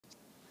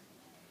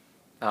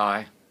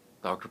Hi,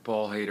 Dr.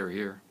 Paul Haider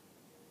here.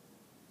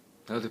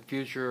 Now, the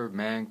future of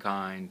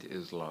mankind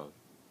is love.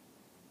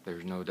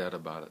 There's no doubt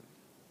about it.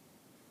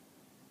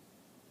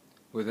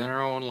 Within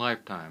our own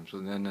lifetimes,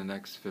 within the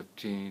next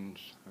 15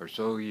 or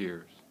so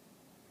years,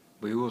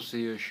 we will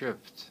see a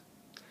shift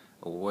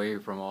away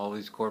from all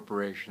these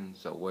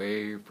corporations,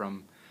 away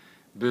from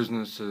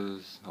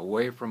businesses,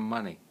 away from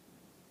money,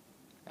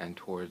 and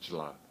towards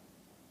love.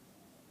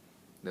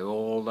 The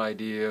old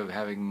idea of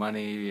having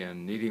money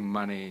and needing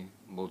money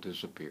will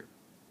disappear.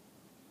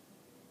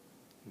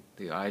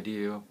 The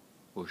idea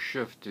will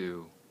shift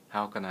to,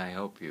 how can I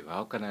help you?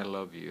 How can I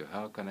love you?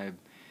 How can I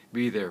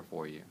be there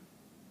for you?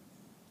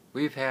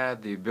 We've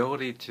had the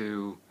ability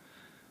to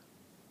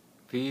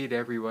feed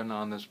everyone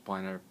on this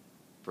planet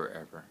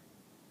forever.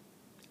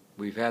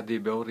 We've had the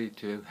ability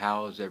to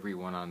house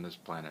everyone on this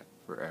planet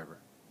forever.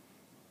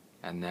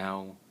 And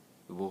now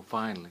it will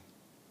finally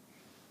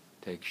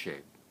take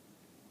shape.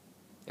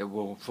 It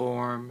will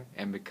form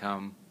and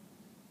become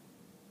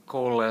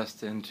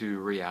coalesced into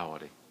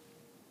reality.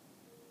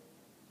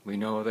 We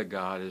know that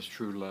God is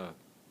true love.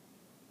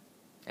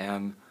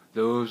 And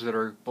those that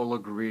are full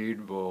of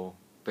greed will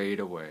fade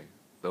away.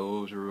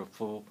 Those who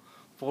are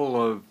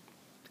full of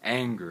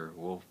anger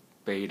will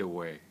fade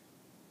away.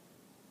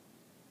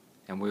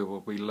 And we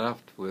will be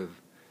left with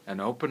an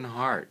open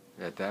heart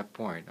at that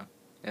point.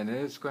 And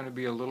it's going to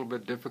be a little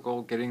bit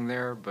difficult getting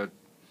there, but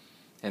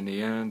in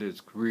the end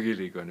it's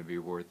really going to be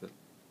worth it.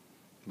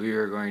 We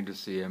are going to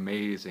see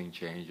amazing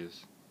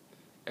changes.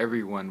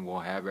 Everyone will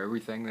have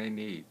everything they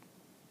need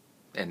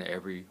in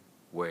every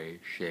way,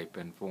 shape,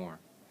 and form.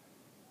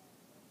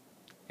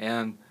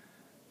 And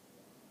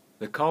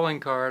the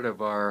calling card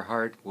of our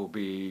heart will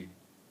be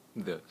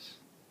this: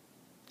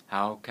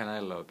 how can I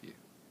love you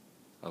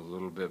a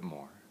little bit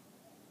more?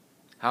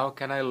 How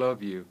can I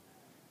love you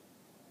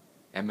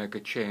and make a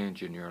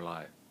change in your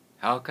life?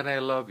 How can I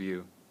love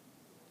you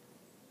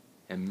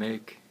and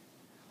make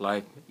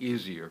life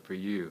easier for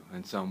you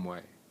in some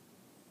way?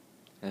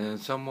 And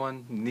if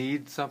someone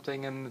needs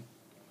something and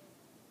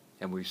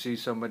we see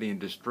somebody in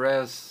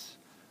distress,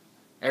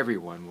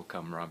 everyone will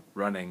come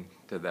running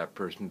to that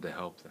person to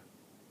help them.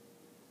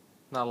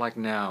 Not like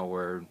now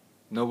where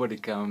nobody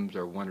comes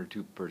or one or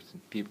two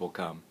people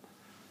come.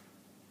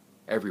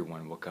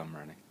 Everyone will come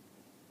running.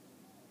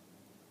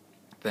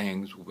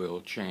 Things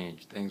will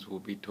change. Things will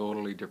be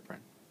totally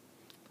different.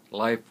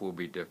 Life will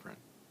be different.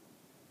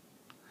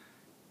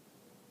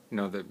 You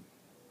know, the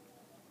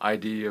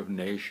idea of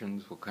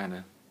nations will kind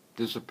of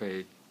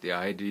dissipate. The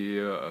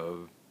idea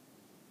of,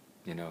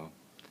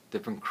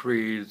 different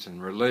creeds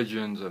and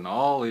religions and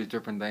all these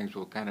different things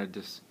will kind of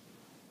just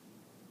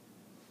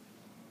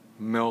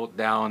melt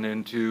down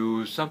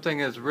into something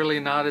that's really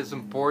not as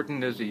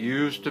important as it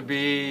used to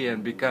be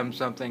and become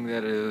something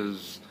that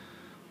is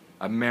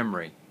a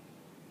memory.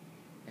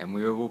 And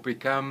we will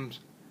become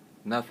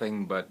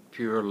nothing but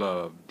pure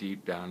love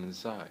deep down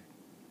inside.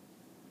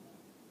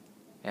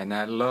 And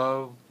that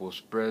love will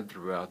spread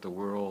throughout the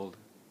world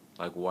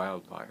like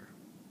wildfire.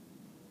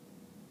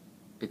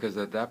 Because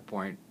at that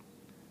point,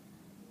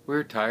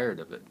 we're tired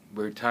of it.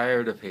 We're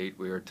tired of hate.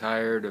 We are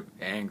tired of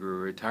anger.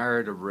 We're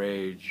tired of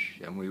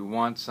rage. And we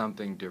want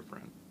something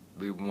different.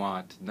 We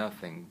want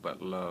nothing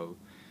but love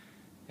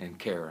and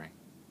caring.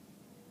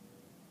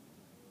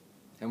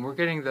 And we're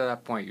getting to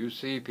that point. You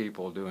see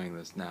people doing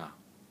this now.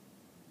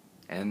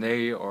 And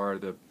they are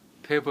the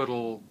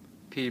pivotal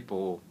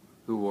people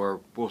who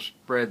will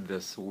spread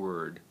this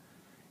word.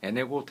 And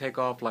it will take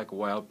off like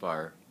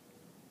wildfire.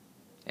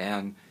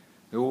 And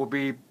there will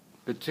be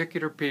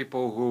particular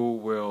people who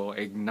will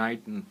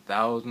ignite in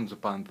thousands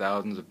upon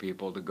thousands of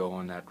people to go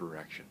in that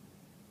direction.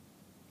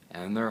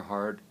 And their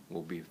heart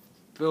will be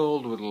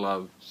filled with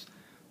love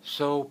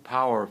so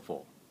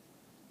powerful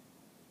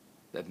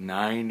that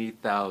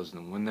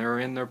 90,000, when they're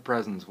in their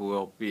presence,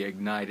 will be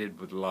ignited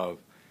with love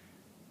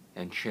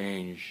and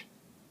change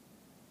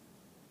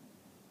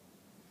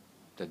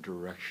the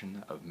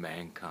direction of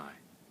mankind.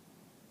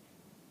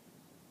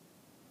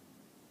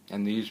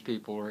 And these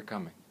people are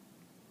coming.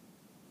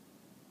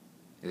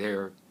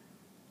 They're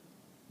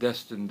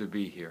destined to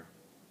be here.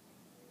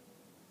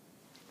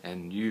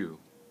 And you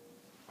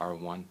are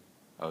one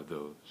of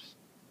those.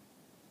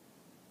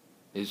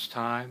 It's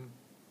time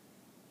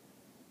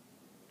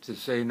to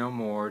say no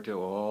more to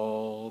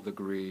all the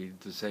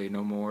greed, to say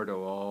no more to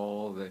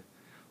all the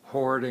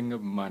hoarding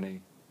of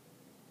money,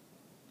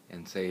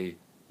 and say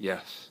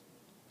yes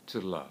to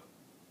love.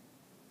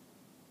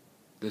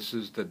 This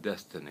is the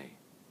destiny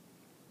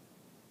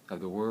of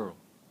the world.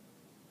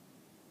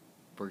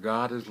 For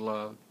God is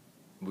love,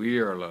 we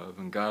are love,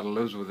 and God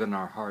lives within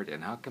our heart.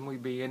 And how can we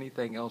be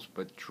anything else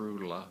but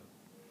true love?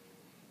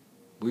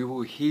 We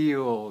will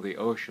heal the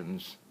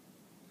oceans,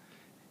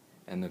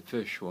 and the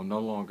fish will no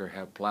longer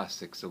have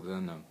plastics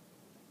within them.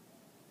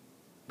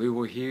 We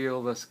will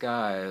heal the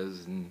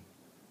skies, and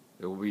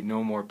there will be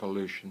no more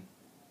pollution.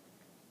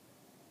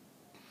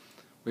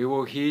 We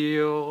will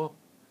heal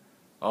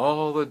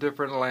all the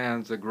different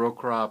lands that grow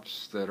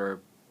crops that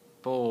are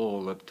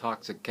full of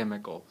toxic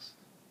chemicals.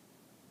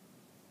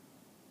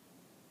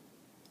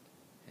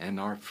 and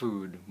our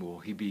food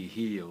will be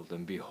healed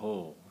and be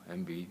whole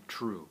and be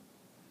true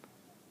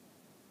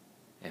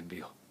and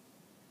be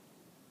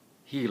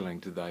healing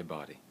to thy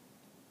body.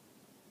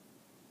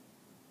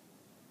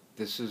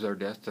 This is our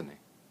destiny.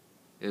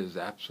 It is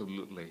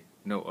absolutely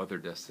no other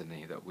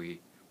destiny that we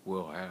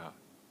will have.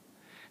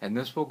 And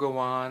this will go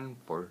on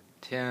for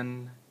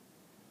 10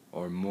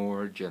 or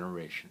more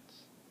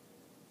generations.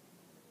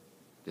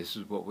 This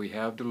is what we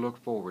have to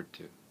look forward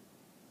to.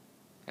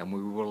 And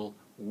we will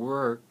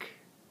work,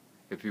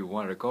 if you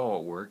want to call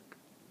it work,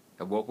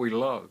 at what we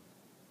love.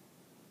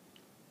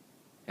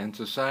 And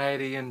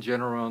society in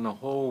general and the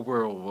whole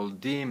world will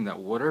deem that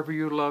whatever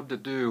you love to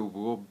do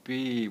will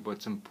be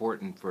what's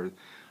important for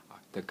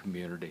the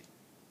community.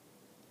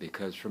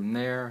 Because from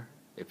there,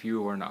 if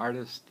you are an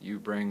artist, you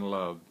bring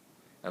love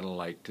and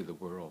light to the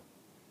world.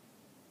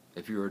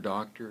 If you're a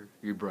doctor,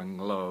 you bring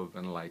love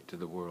and light to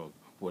the world,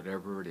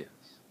 whatever it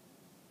is.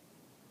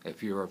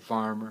 If you're a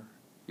farmer,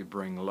 you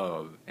bring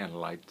love and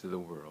light to the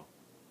world.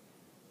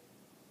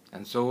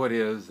 And so it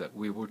is that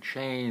we will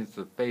change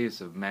the face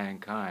of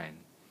mankind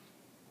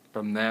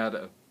from that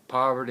of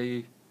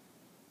poverty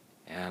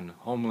and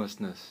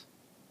homelessness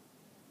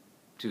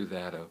to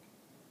that of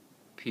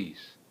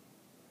peace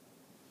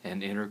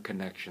and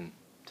interconnection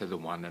to the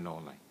one and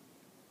only.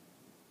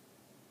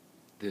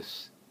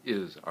 This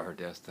is our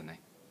destiny,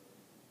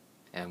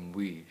 and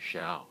we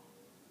shall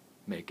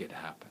make it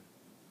happen.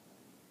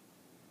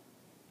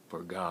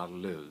 For God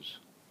lives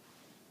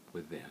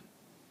within.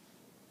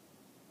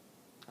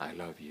 I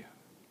love you.